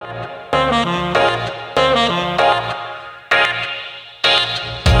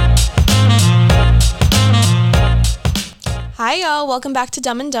Hello, welcome back to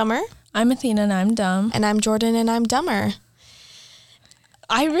Dumb and Dumber. I'm Athena and I'm dumb. And I'm Jordan and I'm dumber.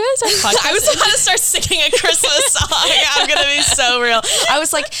 I realized our podcast I was about to start singing a Christmas song. I'm gonna be so real. I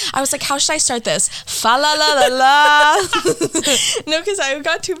was like, how should I start this? Fa la la la la. No, because I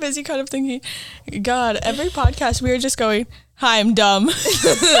got too busy kind of thinking, God, every podcast we are just going, hi, I'm dumb.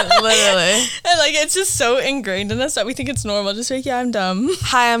 Literally. And like it's just so ingrained in us that we think it's normal. Just like, yeah, I'm dumb.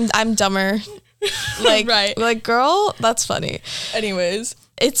 Hi, I'm dumber. Like, right. Like, girl, that's funny. Anyways.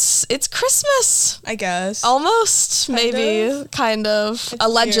 It's Christmas. I guess. Almost, kind of. It's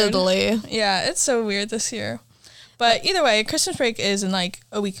allegedly. Weird. Yeah, it's so weird this year. But either way, Christmas break is in like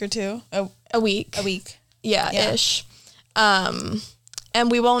a week or two. A week. Yeah, ish. And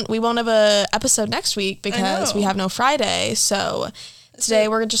we won't have a episode next week because we have no Friday. So today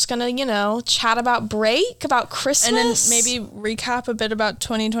we're just gonna, chat about break, about Christmas. And then maybe recap a bit about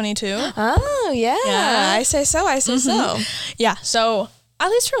 2022. Oh, yeah. I say so. So. Yeah, so at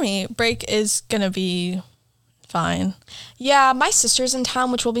least for me, break is going to be fine. Yeah, my sister's in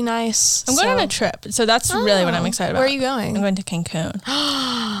town, which will be nice. I'm going on a trip, so that's really what I'm excited about. Where are you going? I'm going to Cancun.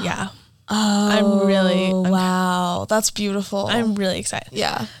 Yeah. Oh, wow. That's beautiful. I'm really excited.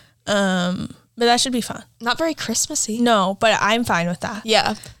 Yeah. But that should be fun. Not very Christmassy. No, but I'm fine with that.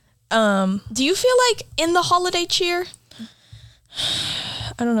 Yeah. Do you feel like in the holiday cheer?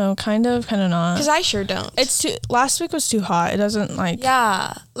 I don't know, kind of not. Because I sure don't. Last week was too hot. It doesn't like.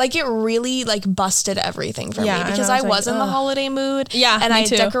 Yeah, like it really like busted everything for me because I was in the holiday mood. Yeah, and me I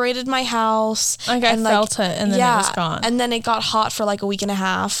too. decorated my house. Like I felt it, and then it was gone. And then it got hot for like a week and a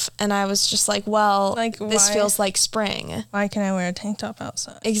half, and I was just like, well, like, this feels like spring. Why can I wear a tank top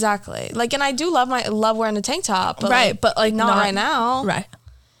outside? Exactly. Like, and I do love wearing a tank top, but right? But like not right now. Right.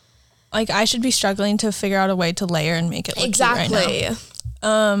 Like I should be struggling to figure out a way to layer and make it look exactly. Cute right now.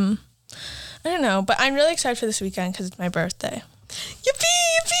 I don't know, but I'm really excited for this weekend because it's my birthday.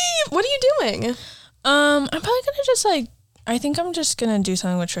 Yippee! What are you doing? I'm probably gonna just I think I'm just gonna do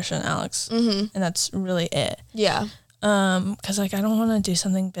something with Trisha and Alex, and that's really it. Yeah. Because I don't want to do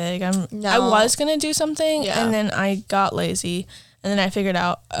something big. I was gonna do something, and then I got lazy, and then I figured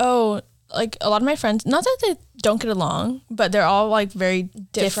out, like a lot of my friends, not that they don't get along, but they're all like very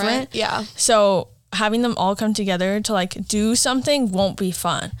different. Yeah. So having them all come together to like do something won't be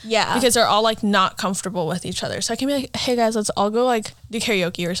fun. Yeah. Because they're all like not comfortable with each other. So I can be like, hey guys, let's all go like do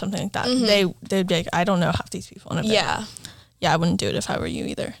karaoke or something like that. They'd be like, I don't know half these people in a bit. Yeah. Yeah, I wouldn't do it if I were you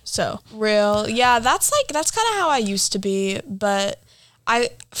either. So real. Yeah, that's kind of how I used to be, but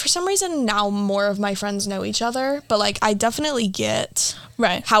for some reason now more of my friends know each other, but like I definitely get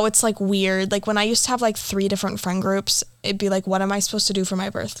how it's like weird. Like when I used to have like 3 different friend groups, it'd be like, what am I supposed to do for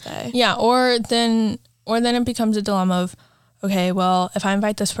my birthday? Yeah, or then it becomes a dilemma of, okay, well, if I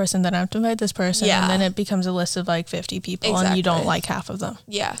invite this person, then I have to invite this person, and then it becomes a list of like 50 people, and you don't like half of them.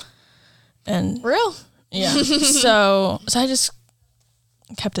 Yeah. And real. Yeah. so I just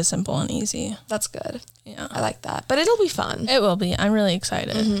kept it simple and easy. That's good. Yeah. I like that. But it'll be fun. It will be. I'm really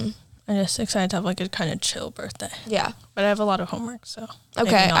excited. I'm just excited to have like a kind of chill birthday. Yeah. But I have a lot of homework, so.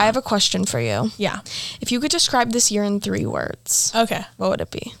 Okay, I have a question for you. Yeah. If you could describe this year in 3 words. Okay. What would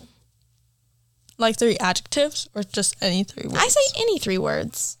it be? Like 3 adjectives or just any 3 words? I say any 3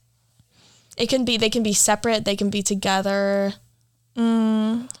 words. They can be separate, they can be together.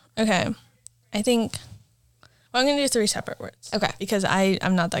 Okay. I think I'm going to do 3 separate words. Okay. Because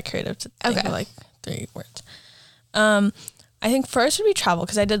I'm not that creative to think of like 3 words. I think first would be travel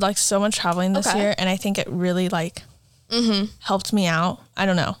because I did like so much traveling this year, and I think it really like helped me out. I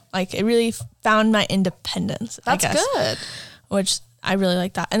don't know. Like it really found my independence. That's I guess, good. Which I really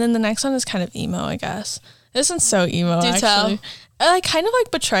like that. And then the next one is kind of emo, I guess. This one's so emo, Do actually. tell. Like kind of like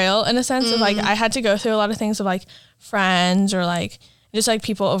betrayal in a sense of like I had to go through a lot of things of like friends or like just like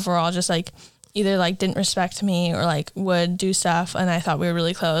people overall just like either like didn't respect me or like would do stuff, and I thought we were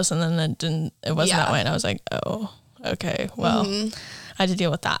really close, and then it wasn't that way, and I was like, oh, okay, well, I had to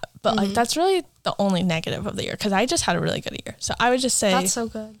deal with that. But like that's really the only negative of the year because I just had a really good year. So I would just say that's so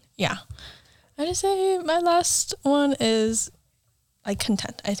good. Yeah, I just say my last one is like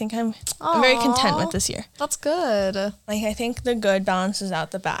content. I think I'm very content with this year. That's good. Like I think the good balances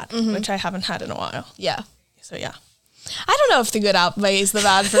out the bad, which I haven't had in a while. Yeah. So yeah. I don't know if the good outweighs the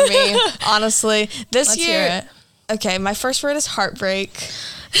bad for me, honestly. Let's year, hear it. Okay, my first word is heartbreak.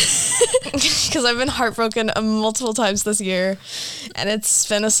 Because I've been heartbroken multiple times this year, and it's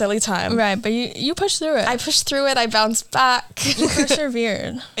been a silly time. Right, but you pushed through it. I pushed through it. I bounced back. You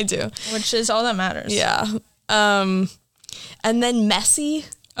persevered. I do. Which is all that matters. Yeah. And then messy.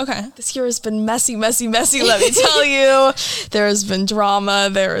 Okay. This year has been messy, let me tell you. There has been drama.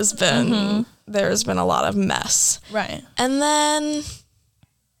 There has been there's been a lot of mess. Right. And then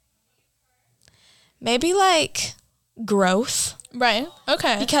maybe like growth. Right.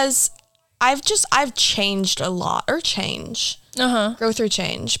 Okay. Because I've changed a lot, or growth or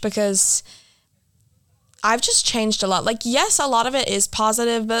change, because I've just changed a lot. Like, yes, a lot of it is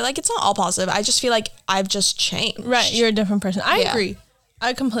positive, but like, it's not all positive. I just feel like I've just changed. Right. You're a different person. I agree.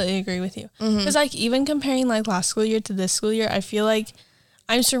 I completely agree with you. Because like, even comparing like last school year to this school year, I feel like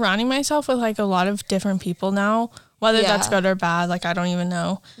I'm surrounding myself with like a lot of different people now, whether that's good or bad. Like, I don't even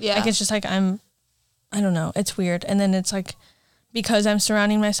know. Yeah. Like, it's just like, I don't know. It's weird. And then it's like, because I'm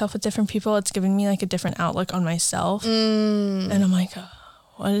surrounding myself with different people, it's giving me like a different outlook on myself. And I'm like,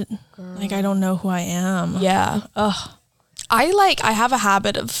 what? Girl. Like, I don't know who I am. Yeah. Ugh. I have a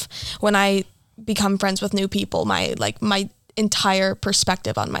habit of, when I become friends with new people, my entire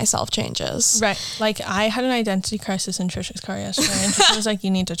perspective on myself changes. Right. Like, I had an identity crisis in Trisha's car yesterday, and Trisha was like,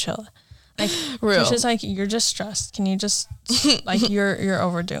 you need to chill. Like, real. Trisha's like, you're just stressed. Can you just, like, you're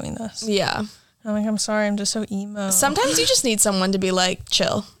overdoing this. Yeah. I'm like, I'm sorry, I'm just so emo. Sometimes you just need someone to be like,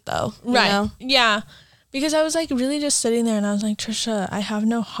 chill, though. Right. You know? Yeah. Because I was like really just sitting there and I was like, Trisha, I have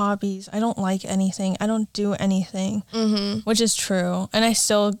no hobbies. I don't like anything. I don't do anything, which is true. And I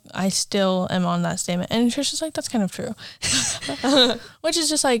still am on that statement. And Trisha's like, that's kind of true. Which is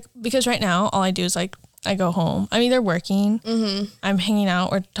just like, because right now all I do is like, I go home. I'm either working, I'm hanging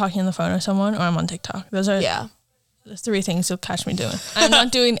out or talking on the phone with someone, or I'm on TikTok. Those are the 3 things you'll catch me doing. I'm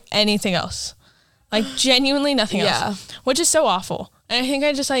not doing anything else. Like, genuinely nothing else. Which is so awful. And I think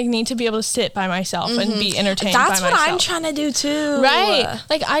I just like need to be able to sit by myself and be entertained by myself. That's what I'm trying to do too. Right.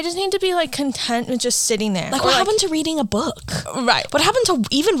 Like, I just need to be like content with just sitting there. Like, what happened to reading a book? Right. What happened to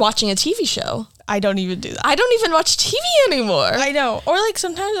even watching a TV show? I don't even do that. I don't even watch TV anymore. I know. Or like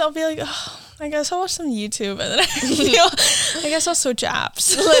sometimes I'll be like, oh, I guess I'll watch some YouTube, and then I guess I'll switch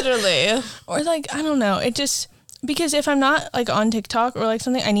apps. Literally. Or like, I don't know. It just, because if I'm not like on TikTok or like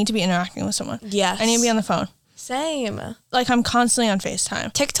something, I need to be interacting with someone. Yes. I need to be on the phone. Same. Like, I'm constantly on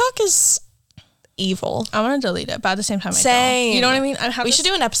FaceTime. TikTok is evil. I want to delete it, but at the same time, Same. I don't. You know what I mean? We should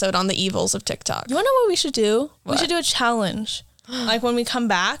do an episode on the evils of TikTok. You want to know what we should do? What? We should do a challenge. Like, when we come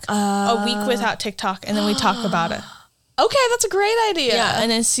back, a week without TikTok, and then we talk about it. Okay, that's a great idea. Yeah, and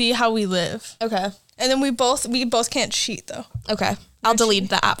then see how we live. Okay. And then we both can't cheat, though. Okay. I'll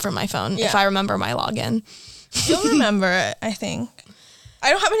delete the app from my phone if I remember my login. You'll remember it, I think. I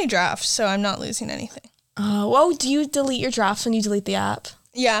don't have any drafts, so I'm not losing anything. Whoa, do you delete your drafts when you delete the app?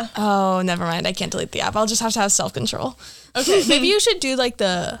 Yeah. Oh, never mind. I can't delete the app. I'll just have to have self-control. Okay. Maybe you should do like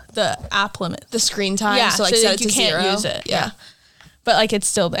the app limit. The screen time. Yeah, so like set it to you can't 0. use it. Yeah. But like, it's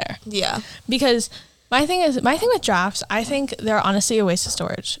still there. Yeah. Because my thing with drafts, I think they're honestly a waste of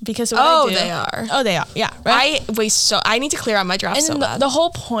storage. Because they are. Oh, they are. Yeah. Right? I need to clear out my drafts so bad. The whole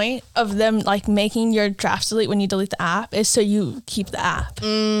point of them like making your drafts delete when you delete the app is so you keep the app.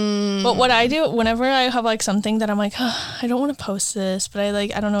 But what I do whenever I have like something that I'm like, oh, I don't want to post this, but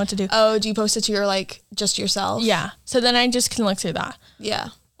I don't know what to do. Oh, do you post it to your like just yourself? Yeah. So then I just can look through that. Yeah.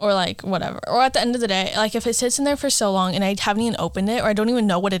 Or like whatever. Or at the end of the day, like if it sits in there for so long and I haven't even opened it or I don't even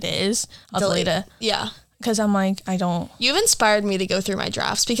know what it is, I'll delete it. Yeah. Because I'm like, I don't. You've inspired me to go through my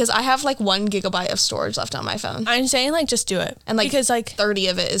drafts because I have like 1 gigabyte of storage left on my phone. I'm saying like just do it. And like, because like 30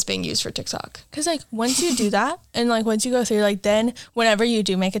 of it is being used for TikTok. Because like once you do that and like once you go through, like then whenever you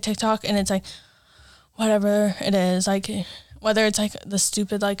do make a TikTok and it's like whatever it is, like whether it's like the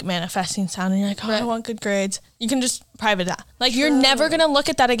stupid like manifesting sound and you're like, oh, I want good grades, you can just private that. Like you're never going to look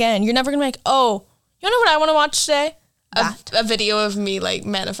at that again. You're never going to be like, oh, you know what I want to watch today? A video of me like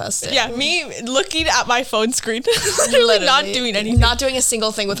manifesting. Yeah, me looking at my phone screen. Literally not doing anything. Not doing a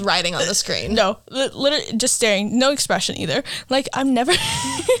single thing with writing on the screen. No, literally just staring. No expression either. Like I'm never...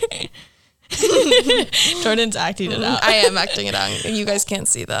 Jordan's acting it out. I am acting it out. You guys can't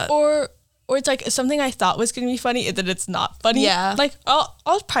see that. Or it's like something I thought was going to be funny and then it's not funny. Yeah. Like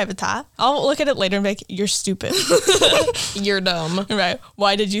I'll private that. I'll look at it later and be like, you're stupid. You're dumb. Right.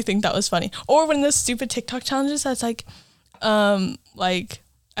 Why did you think that was funny? Or when those stupid TikTok challenges that's like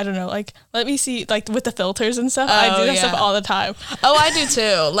I don't know, like let me see, like with the filters and stuff. I do that stuff all the time. Oh, I do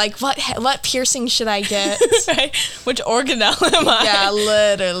too. Like what piercing should I get? Right. Which organelle am I? Yeah,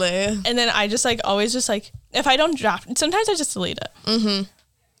 literally. And then I just like always just like if I don't draft, sometimes I just delete it.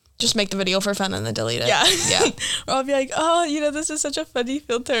 Just make the video for fun and then delete it. Yeah. Yeah. Or I'll be like, oh, this is such a funny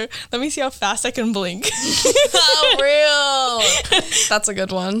filter. Let me see how fast I can blink. Oh, real. That's a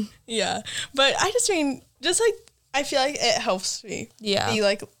good one. Yeah. But I just mean, just like, I feel like it helps me. Yeah. Be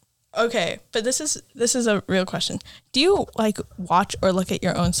like, okay, but this is a real question. Do you like watch or look at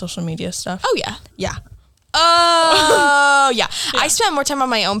your own social media stuff? Oh, yeah. Yeah. Oh, yeah. I spend more time on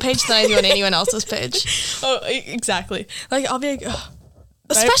my own page than I do on anyone else's page. Oh, exactly. Like, I'll be like, oh.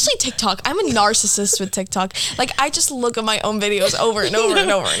 Especially TikTok. I'm a narcissist with TikTok. Like, I just look at my own videos over and over and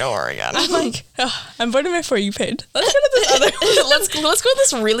over and over again. I'm like, I'm bored of my For You page. Let's go to this other. let's go to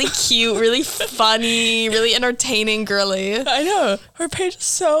this really cute, really funny, really entertaining girly. I know. Her page is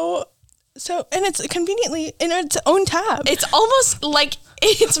so, and it's conveniently in its own tab. It's almost like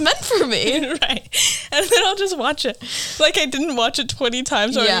it's meant for me. Right. And then I'll just watch it. Like, I didn't watch it 20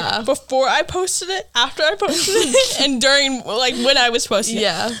 times already. Yeah. Before I posted it, after I posted it, and during, like, when I was posting it.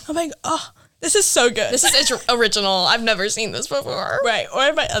 Yeah. I'm like, oh, this is so good. This is original. I've never seen this before. Right.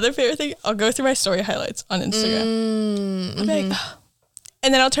 Or my other favorite thing, I'll go through my story highlights on Instagram. I'm like, oh.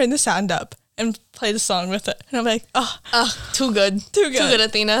 And then I'll turn the sound up and play the song with it. And I'm like, oh. Too good. Too good,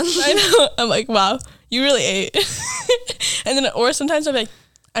 Athena. I know. I'm like, wow, you really ate. And then, or sometimes I'm like,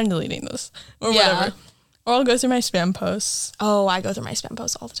 I'm deleting this or whatever. Or I'll go through my spam posts. Oh, I go through my spam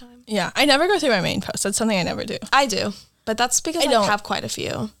posts all the time. Yeah, I never go through my main posts. That's something I never do. I do, but that's because I have quite a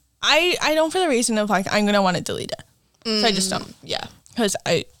few. I don't for the reason of like, I'm going to want to delete it. So I just don't. Yeah. Because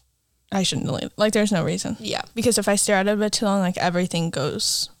I shouldn't delete it. Like, there's no reason. Yeah. Because if I stare at it a bit too long, like everything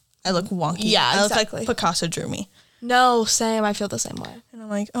goes, I look wonky. Yeah, exactly. I look like Picasso drew me. No, same. I feel the same way. And I'm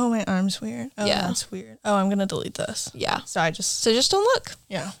like, oh, my arm's weird. Oh, that's weird. Oh, I'm going to delete this. Yeah. So just don't look.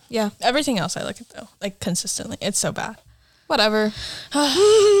 Yeah. Yeah. Everything else I look at, though. Like, consistently. It's so bad. Whatever.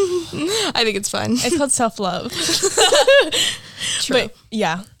 I think it's fun. It's called self-love. True. But,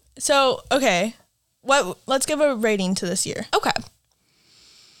 yeah. So, okay. Let's give a rating to this year. Okay.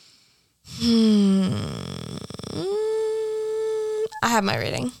 I have my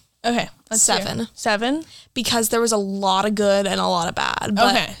rating. Okay. 7. 7? Because there was a lot of good and a lot of bad.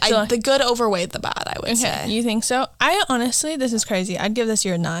 But okay. So the good overweighed the bad, I would say. You think so? I honestly, this is crazy. I'd give this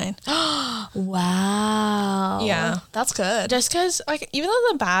year a 9. Wow. Yeah. That's good. Just because, like, even though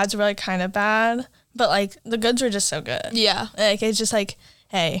the bads were, like, kind of bad, but, like, the goods were just so good. Yeah. Like, it's just, like,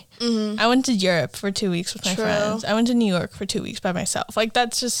 hey, I went to Europe for 2 weeks with my friends. I went to New York for 2 weeks by myself. Like,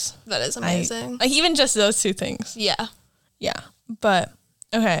 that is amazing. Like, even just those 2 things. Yeah. Yeah. But,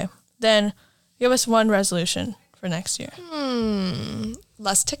 okay. Then, give us one resolution for next year.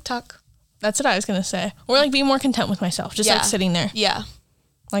 Less TikTok. That's what I was going to say. Or, like, be more content with myself. Just, like, sitting there. Yeah.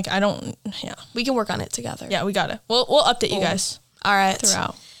 Like, I don't, We can work on it together. Yeah, we got it. We'll update you guys. All right.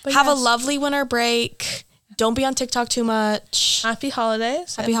 Throughout. But have a lovely winter break. Don't be on TikTok too much. Happy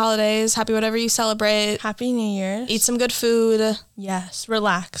holidays. Happy holidays. Happy whatever you celebrate. Happy New Year's. Eat some good food. Yes.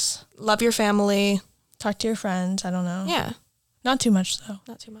 Relax. Love your family. Talk to your friends. I don't know. Yeah. Not too much, though.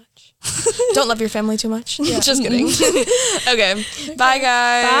 Not too much. Don't love your family too much. Yeah. Just kidding. Okay. Bye,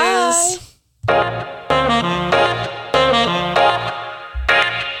 guys. Bye.